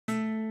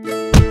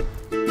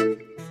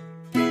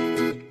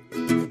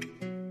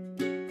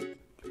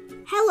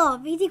Helo,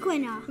 fi di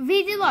Gweno.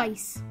 Fi di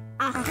Lois.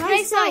 A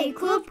chroeso i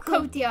Clwb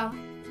Codio.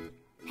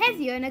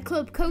 Heddiw yn y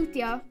Clwb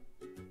Codio.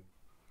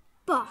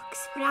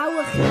 Bocs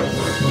Brawychus.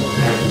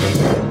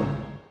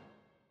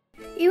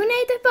 I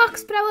wneud y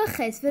bocs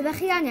brawychus fyddwch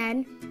chi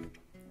angen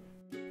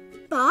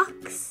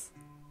Bocs.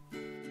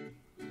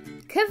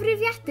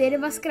 cyfrifiadur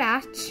efo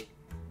Scratch,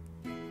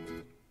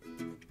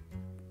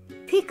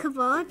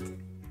 Picoboard.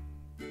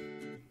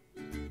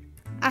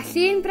 a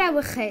llun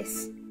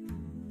brawychus.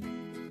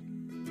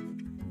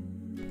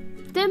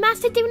 Dyma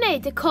sut i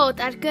wneud y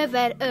cod ar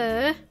gyfer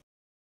y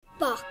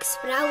Bocs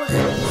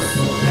Brawychus.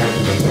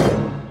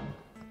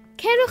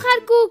 Cerwch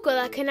ar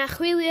Google ac yna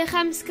chwiliwch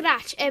am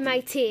Scratch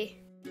MIT.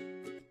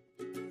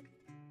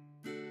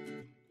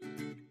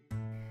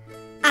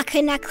 Ac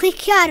yna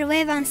clicio ar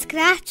Gwefan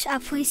Scratch a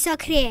pwyso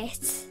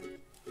Create.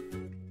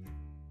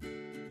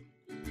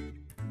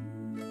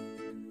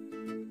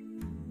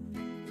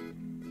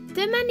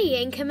 Dyma ni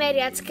ein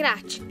cymeriad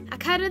Scratch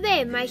ac ar y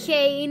dde mae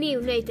lle i ni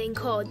wneud ein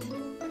cod.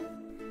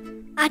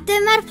 A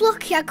dyma'r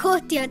blociau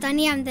codio da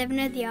ni am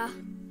ddefnyddio.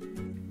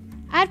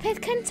 A'r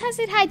peth cyntaf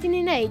sydd rhaid i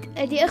ni wneud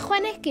ydy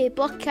ychwanegu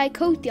blociau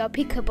codio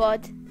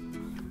Picoboard.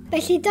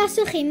 Felly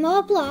doswch chi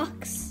More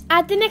Blocks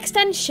Add an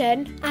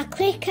extension a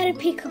clic ar y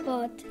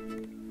Picoboard.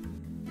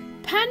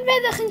 Pan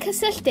fyddwch yn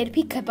cysylltu'r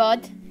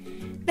Picoboard,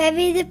 Fe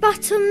fydd y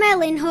botwm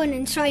melyn hwn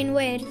yn troi'n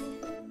wyrdd.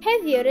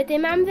 heddiw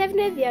rydym am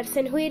ddefnyddio'r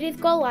synhwyrydd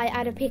golau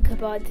ar y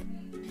Picoboard.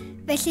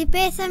 Felly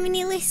beth am i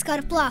ni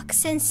lusgo'r bloc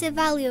sensor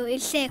value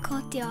i'r lle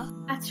codio.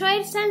 A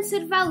troi'r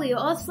sensor value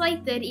o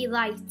slider i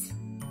light.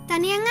 Da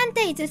ni angen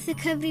deud wrth y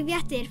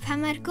cyfrifiadur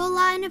pan mae'r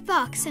golau yn y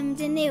bocs yn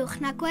mynd yn uwch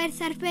na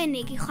gwerth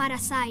arbennig i chwarae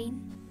sain.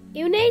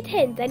 I wneud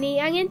hyn, da ni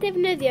angen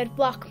defnyddio'r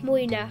bloc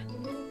mwyna.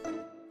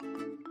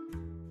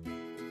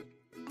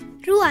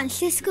 Rwan,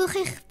 llusgwch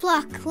eich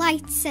bloc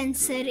light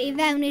sensor i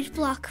fewn i'r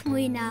bloc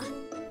mwyna.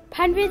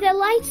 Pan fydd y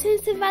light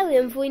sensor value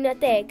yn fwy na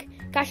 10,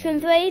 gallwn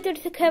ddweud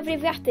wrth y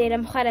cyfrifiadur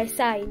am chwarae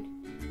sain.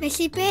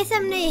 Felly beth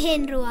am wneud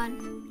hyn rwan?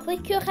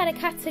 Cliciwch ar y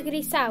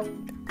categori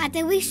sound. A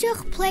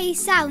dewisiwch play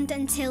sound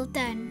until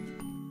done.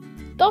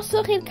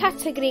 Doswch i'r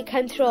categori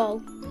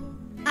control.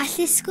 A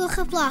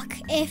llusgwch y bloc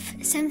if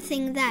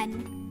something then.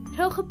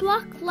 Rhowch y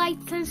bloc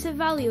light sensor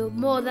value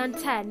more than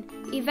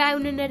 10 i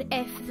fewn yn yr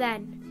if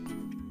then.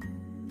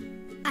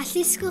 A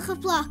llusgwch y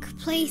bloc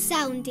play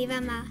sound i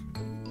fama.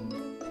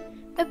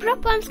 Y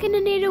broblem sgynny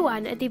ni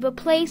rwan ydy bod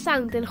play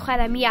sound yn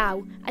chwarae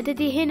miaw a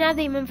dydy hynna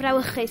ddim yn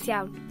frawychus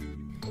iawn.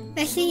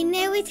 Felly i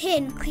newid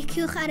hyn,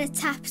 cliciwch ar y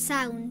tap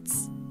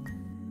sounds.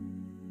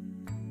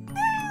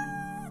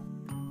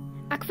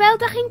 Ac fel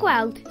da chi'n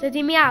gweld,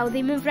 dydy miaw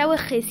ddim yn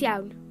frawychus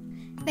iawn.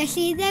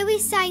 Felly i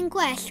ddewis sain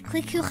gwell,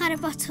 cliciwch ar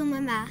y botwm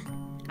yma.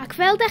 Ac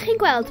fel da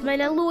chi'n gweld, mae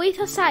yna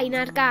lwyth o sain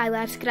ar gael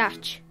ar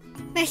Scratch.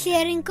 Felly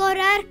yr un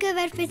gorau ar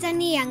gyfer beth da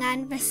ni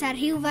angen fysa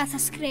rhyw fath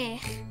o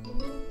sgrech.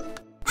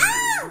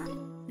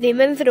 Ddim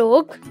yn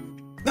ddrwg.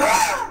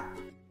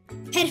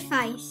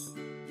 Perffaith.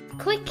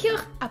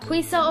 Cliciwch a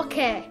pwyso OK.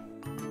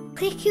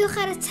 Cliciwch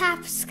ar y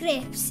tab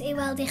scripts i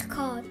weld eich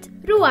cod.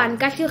 Rwan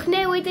gallwch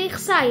newid eich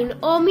sain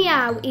o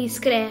miaw i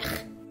sgrech.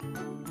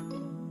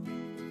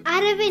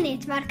 Ar y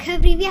funud mae'r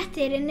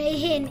cyfrifiadur yn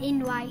neud hyn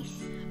unwaith.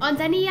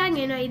 Ond da ni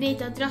angen o'i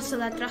wneud o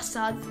drosodd a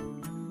drosodd.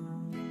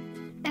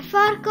 Y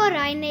ffordd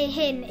gorau i wneud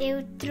hyn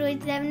yw drwy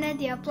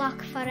ddefnyddio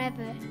bloc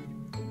forever.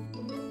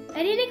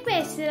 Yr unig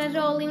beth sydd ar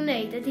ôl i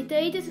wneud ydy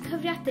dweud wrth y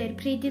cyfriadur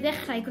pryd i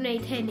ddechrau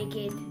gwneud hyn i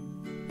gyd.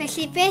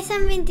 Felly beth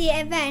am fynd i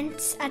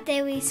events a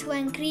dewis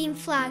when green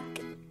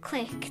flag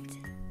clicked.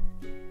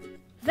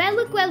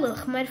 Fel y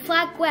gwelwch, mae'r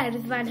fflag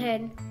gwerth fan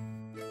hyn.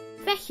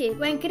 Felly,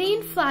 when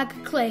green flag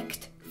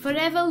clicked,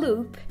 forever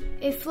loop,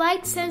 if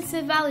light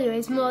sensor value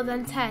is more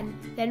than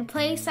 10, then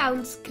play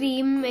sound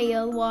scream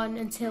male 1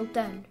 until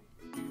done.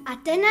 A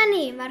dyna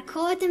ni, mae'r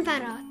cod yn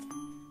barod.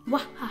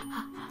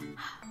 Wahahaha.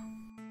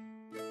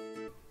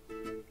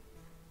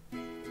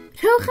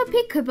 Rhowch y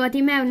Picoboard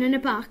i mewn yn y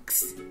bocs.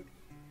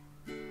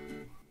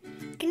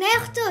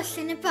 Gnewch dwll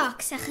yn y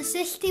bocs a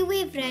chysylltu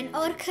wifren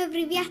o'r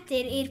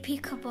cyfrifiadur i'r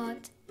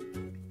Picoboard.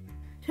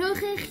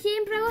 Rhowch eich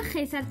llun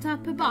brawychus ar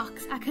top y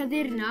bocs ac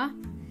addurno.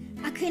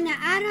 Ac yna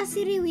aros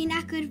i rywun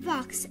agor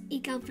bocs i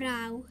gael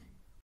braw.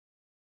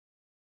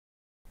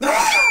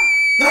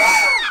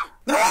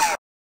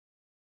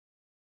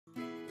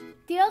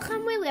 Diolch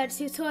am wylio'r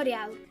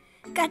tutorial.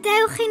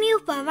 Gadewch i ni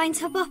wybod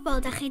faint o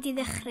bobl da chi di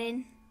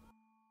ddechryn.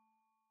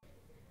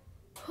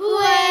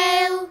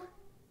 Hwyl!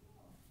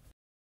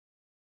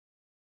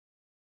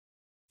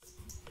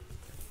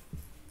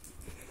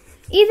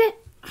 Idde...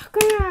 Och,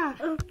 gwna!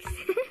 Oops.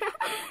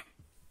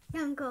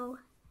 Iawn, go.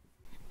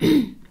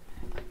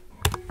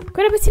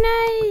 Gwna beth ti'n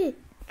ei?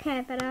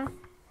 Bara.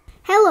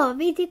 Helo,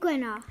 fi di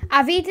Gweno.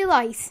 A fi di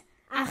Lois.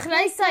 A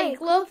chroeso i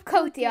Clwb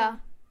Codio.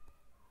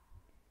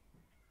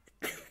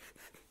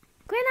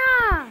 Gwna!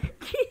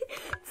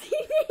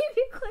 Ti'n ei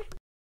fi Gweno?